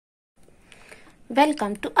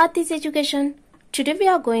Welcome to AARTIS Education. Today we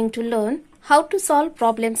are going to learn how to solve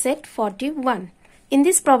problem set 41. In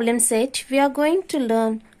this problem set, we are going to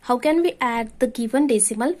learn how can we add the given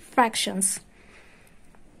decimal fractions.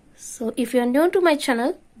 So if you are new to my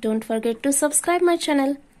channel, don't forget to subscribe my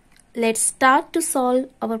channel. Let's start to solve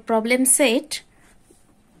our problem set.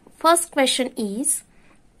 First question is,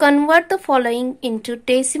 convert the following into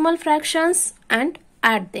decimal fractions and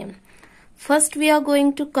add them. First we are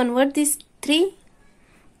going to convert these three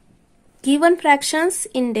given fractions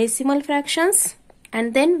in decimal fractions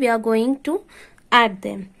and then we are going to add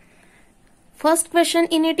them. First question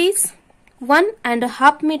in it is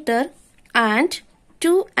 1.5 meter and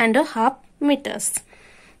 2.5 meters.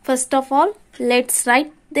 First of all, let's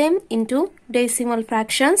write them into decimal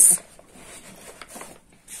fractions.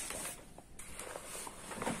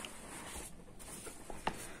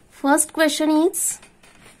 First question is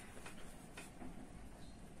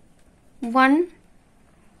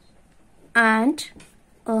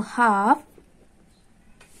 1.5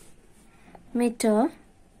 meter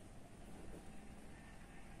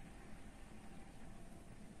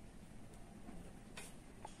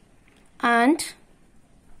and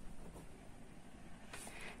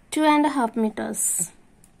 2.5 meters.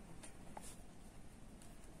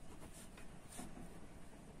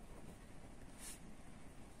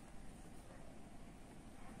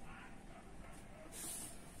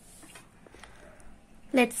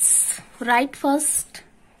 Let's write first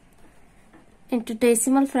into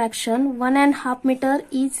decimal fraction. 1.5 meter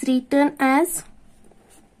is written as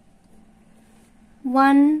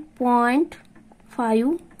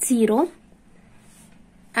 1.50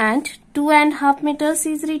 and 2.5 meters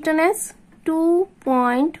is written as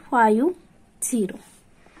 2.50.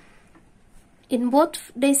 In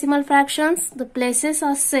both decimal fractions, the places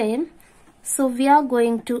are same, so we are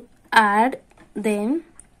going to add them.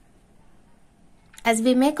 As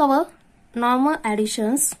we make our normal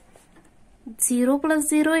additions, 0 plus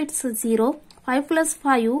 0 it's a 0, 5 plus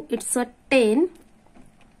 5 it's a 10,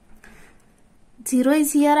 0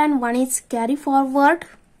 is here and 1 is carry forward,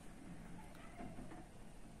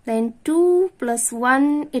 then 2 plus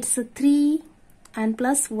 1 it's a 3 and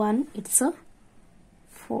plus 1 it's a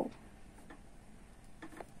 4,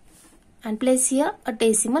 and place here a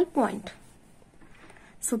decimal point.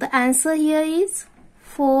 So the answer here is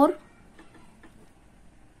 4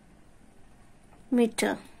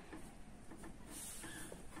 meter.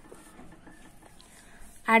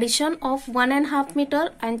 Addition of 1.5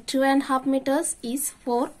 meter and 2.5 meters is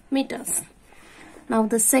 4 meters. Now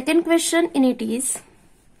the second question in it is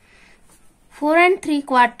 4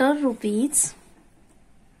 3/4 rupees.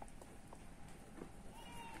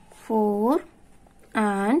 4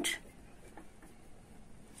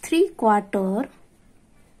 3/4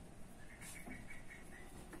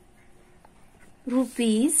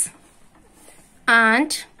 rupees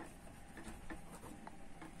and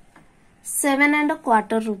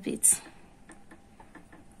 7.25 rupees.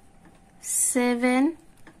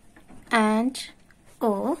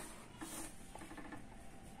 7.25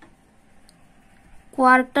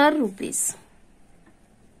 rupees.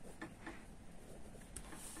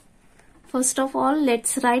 First of all,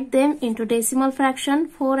 let's write them into decimal fraction.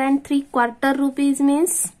 4 3/4 rupees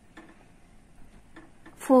means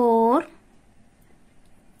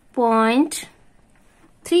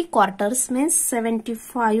 4.3/4 means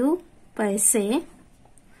 75 paise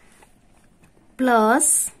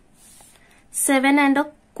plus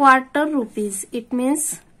 7.25 rupees. It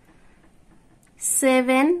means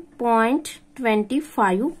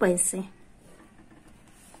 7.25 paise.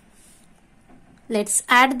 Let's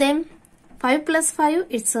add them. 5 plus 5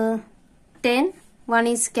 it's a 10. 1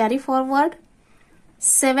 is carry forward.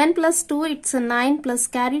 7 plus 2 it's a 9 plus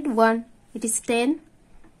carried 1. It is 10.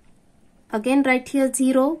 Again write here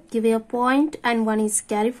 0, give a point and 1 is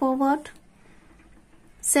carry forward.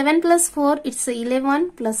 7 plus 4 it's a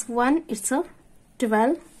 11 plus 1 it's a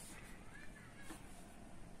 12.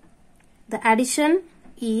 The addition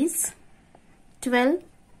is 12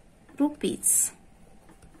 rupees.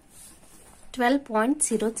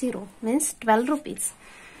 12.00 means 12 rupees.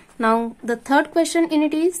 Now the third question in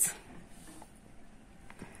it is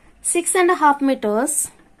 6.5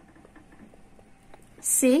 meters.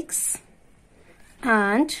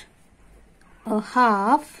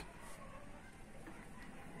 6.5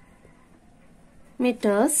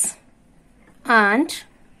 meters and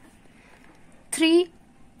 3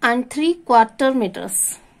 3/4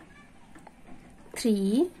 meters.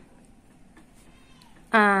 3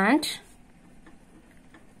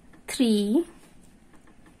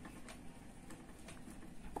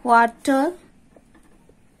 3/4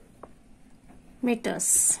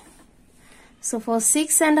 meters. So for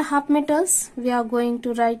 6.5 meters, we are going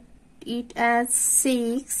to write it as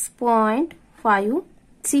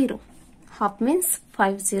 6.50. Half means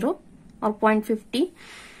 50 or 0.50.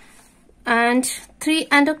 And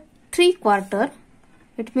 3.75,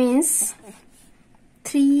 it means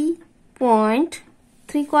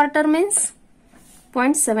 3.75 means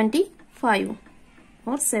 0.75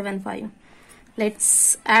 or 75.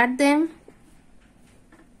 Let's add them.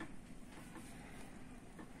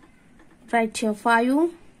 Write here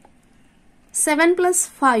 5. 7 plus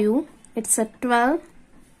 5, it's a 12.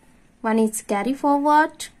 1 is carry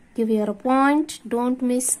forward. Give here a point. Don't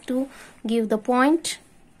miss to give the point.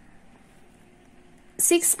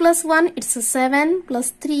 6 plus 1, it's a 7.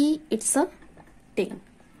 Plus 3, it's a 10.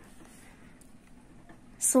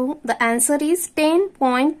 So the answer is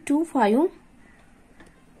 10.25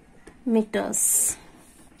 meters.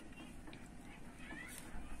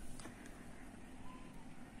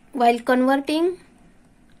 While converting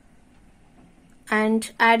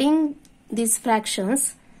and adding these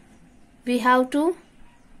fractions, we have to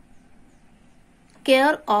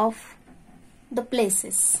care of the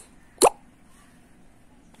places.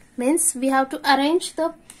 Means we have to arrange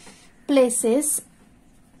the places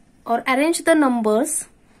or arrange the numbers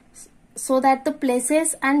so that the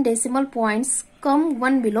places and decimal points come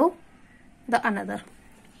one below the another.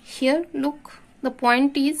 Here look, the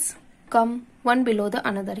point is come one below the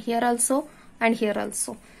another, here also and here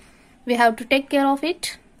also. We have to take care of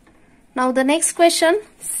it. Now the next question,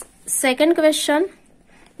 second question.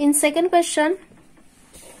 In second question,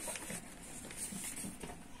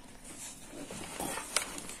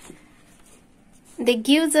 they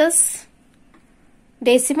gives us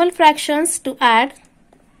decimal fractions to add.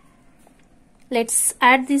 Let's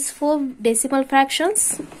add these 4 decimal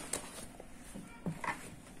fractions.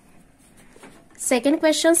 Second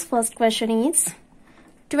question's first question is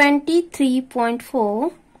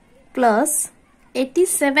 23.4 plus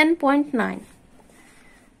 87.9.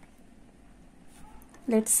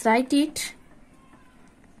 Let's write it.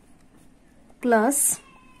 Plus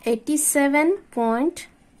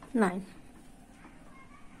 87.9.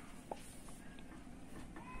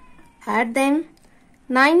 Add them.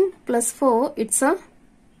 9 plus 4, it's a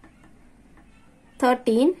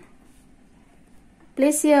 13.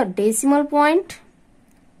 Place here decimal point.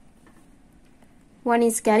 1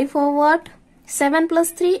 is carry forward. 7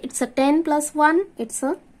 plus 3, it's a 10 plus 1, it's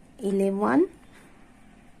a 11.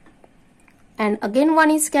 And again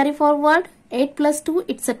 1 is carry forward. 8 plus 2,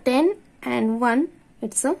 it's a 10, and 1,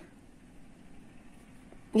 it's a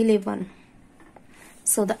 11.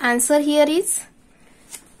 So the answer here is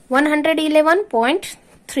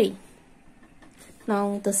 111.3.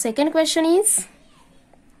 Now the second question is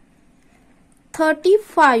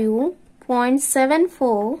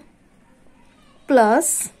 35.74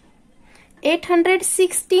 plus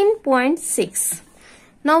 816.6.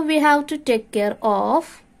 Now we have to take care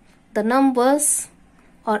of the numbers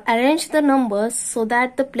or arrange the numbers so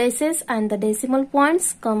that the places and the decimal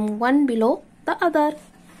points come one below the other.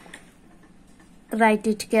 Write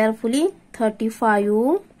it carefully.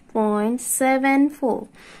 35.74.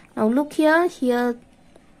 Now look here. Here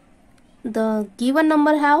the given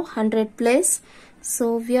number have 100 place.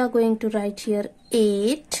 So we are going to write here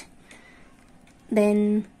 8.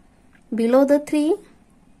 Then below the 3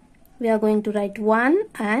 we are going to write 1,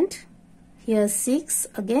 and here 6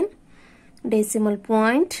 again decimal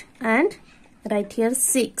point, and write here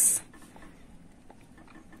 6.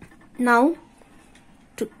 Now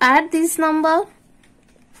to add this number,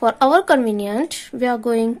 for our convenience, we are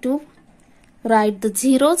going to write the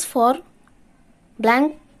zeros for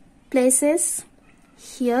blank places.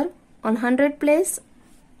 Here on 100 place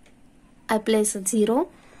I place a 0,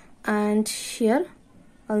 and here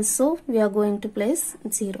also we are going to place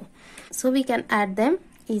 0. So we can add them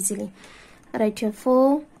easily. Write here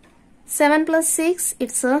 4. 7 plus 6,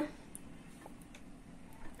 it's a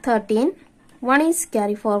 13. 1 is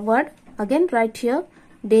carry forward. Again write here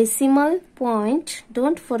decimal point.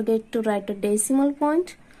 Don't forget to write a decimal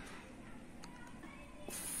point.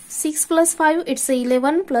 6 plus 5, it's a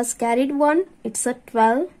 11, plus carried 1, it's a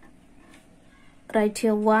 12. Write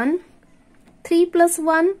here 1. 3 plus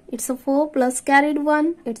 1, it's a 4, plus carried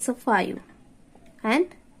 1, it's a 5,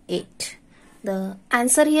 and 8. The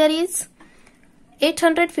answer here is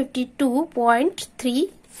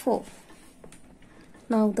 852.34.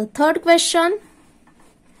 Now the third question.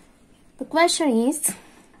 The question is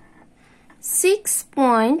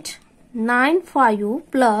 6.95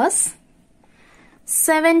 plus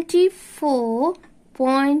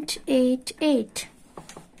 74.88.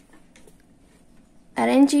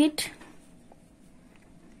 Arrange it.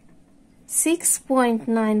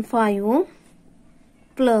 6.95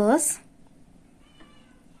 plus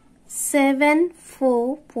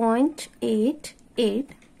 74.88.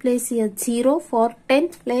 Place here 0 for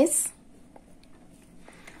 10th place.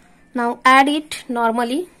 Now add it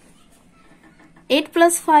normally. 8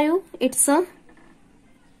 plus 5, it's a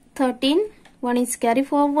 13. 1 is carry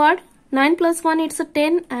forward. 9 plus 1, it's a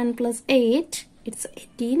 10, and plus 8, it's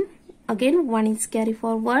 18. Again 1 is carry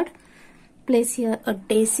forward. Place here a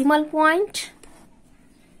decimal point.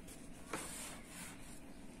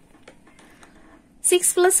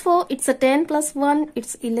 6 plus 4, it's a 10, plus 1,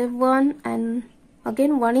 it's 11, and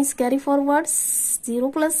again 1 is carry forward. 0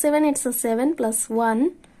 plus 7, it's a 7, plus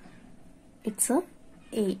 1, it's a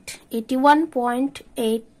 8.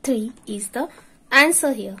 81.83 is the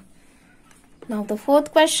answer here. Now the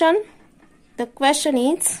fourth question. The question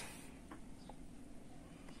is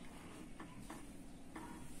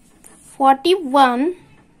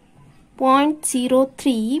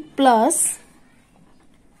 41.03 plus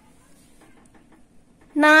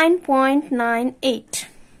 9.98.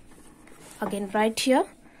 Again write here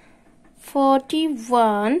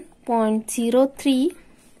 41.03.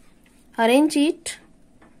 Arrange it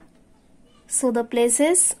so the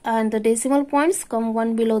places and the decimal points come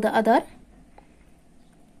one below the other.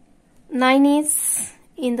 9 is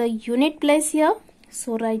in the unit place here,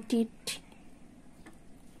 so write it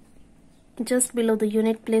just below the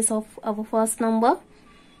unit place of our first number.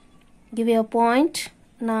 Give a point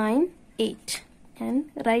 9, 8,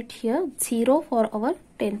 and write here 0 for our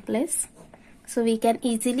 10th place. So we can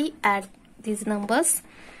easily add these numbers.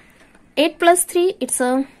 8 plus 3, it's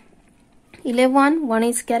a 11. 1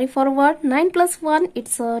 is carry forward. 9 plus 1,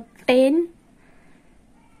 it's a 10.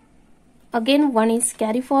 Again 1 is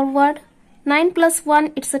carry forward. 9 plus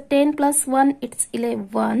 1, it's a 10, plus 1, it's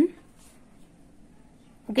 11.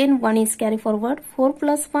 Again 1 is carry forward. 4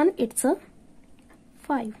 plus 1, it's a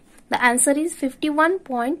 5. The answer is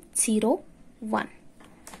 51.01.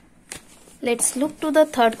 Let's look to the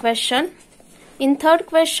third question. In third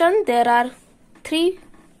question, there are 3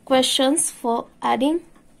 questions for adding.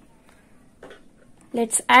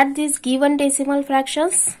 Let's add these given decimal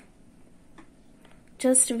fractions.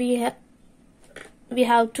 Just we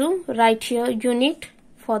have to write here unit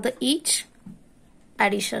for the each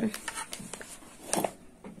addition.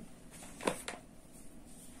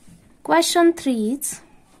 Question 3 is,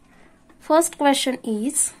 first question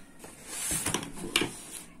is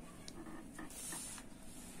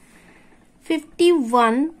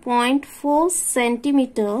 51.4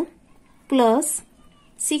 centimeter plus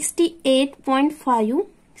 68.5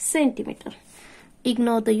 centimeter.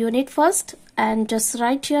 Ignore the unit first and just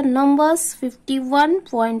write your numbers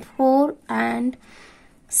 51.4 and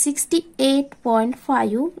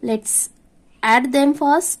 68.5. Let's add them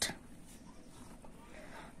first.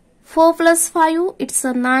 4 plus 5, it's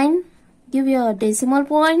a 9. Give your decimal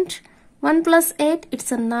point. 1 plus 8,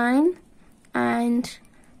 it's a 9. And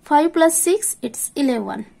 5 plus 6, it's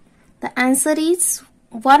 11. The answer is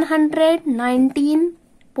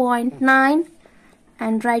 119.9,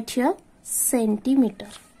 and write here centimeter.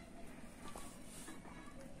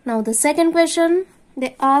 Now the second question,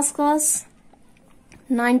 they ask us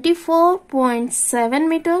 94.7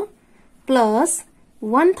 meter plus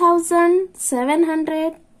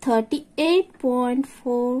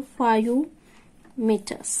 1738.45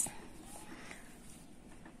 meters.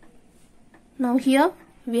 Now here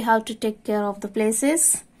we have to take care of the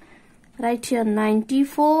places. Write here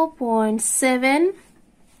 94.7.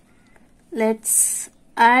 Let's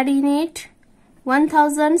add in it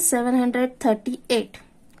 1738.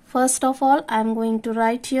 First of all, I am going to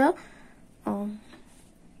write here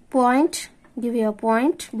point. Give here a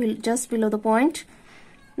point just below the point.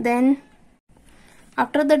 Then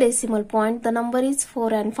after the decimal point, the number is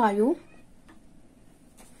 4 and 5.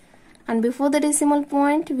 And before the decimal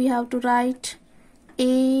point, we have to write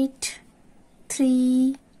 8,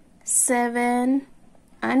 3, 7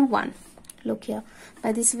 and 1. Look here.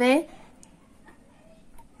 By this way,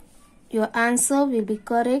 your answer will be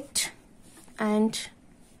correct, and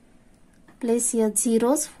place here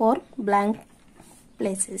zeros for blank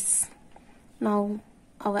places. Now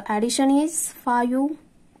our addition is 5.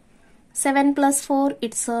 7 plus 4,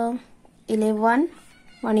 it's a 11.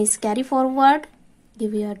 1 is carry forward.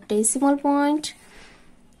 Give you a decimal point.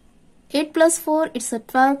 8 plus 4, it's a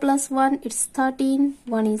 12, plus 1, it's 13.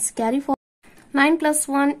 1 is carry forward. 9 plus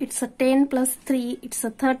 1, it's a 10, plus 3, it's a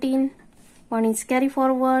 13. 1 is carry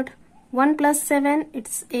forward. 1 plus 7,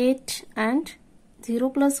 it's 8, and 0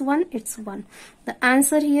 plus 1, it's 1. The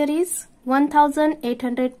answer here is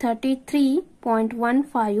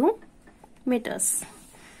 1833.15 meters.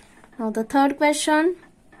 Now the third question.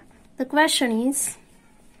 The question is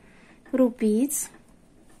rupees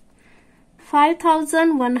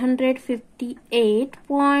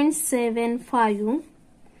 5,158.75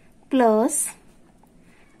 plus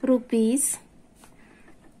rupees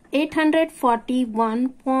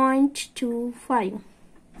 841.25.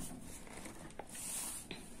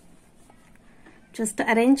 Just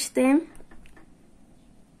arrange them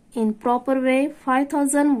in proper way.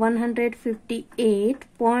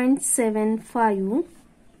 5,158.75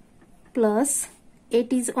 plus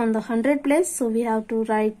 8 is on the 100 place, so we have to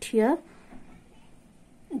write here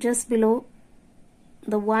just below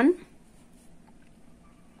the 1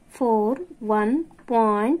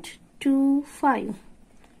 41.25.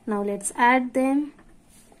 Now let's add them.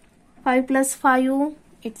 5 plus 5,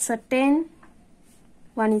 it's a 10.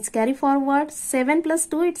 1 is carry forward. 7 plus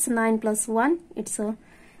 2, it's 9 plus 1, it's a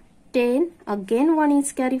 10. Again 1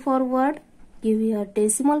 is carry forward. Give here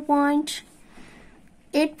decimal point.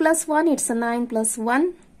 8 plus 1, it's a 9 plus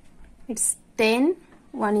 1, it's 10.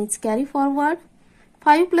 1 is carry forward.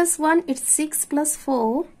 5 plus 1, it's 6 plus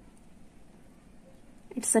 4,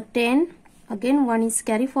 it's a 10. Again 1 is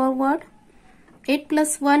carry forward. 8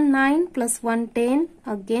 plus 1, 9 plus 1, 10.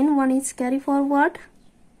 Again 1 is carry forward.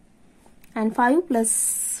 And 5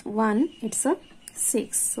 plus 1, it's a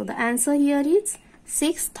 6. So the answer here is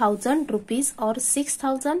 6,000 rupees or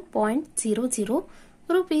 6,000.00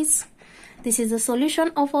 rupees. This is the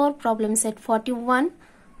solution of our problem set 41.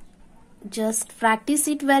 Just practice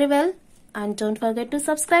it very well and don't forget to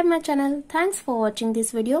subscribe my channel. Thanks for watching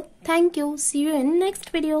this video. Thank you. See you in next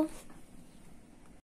video.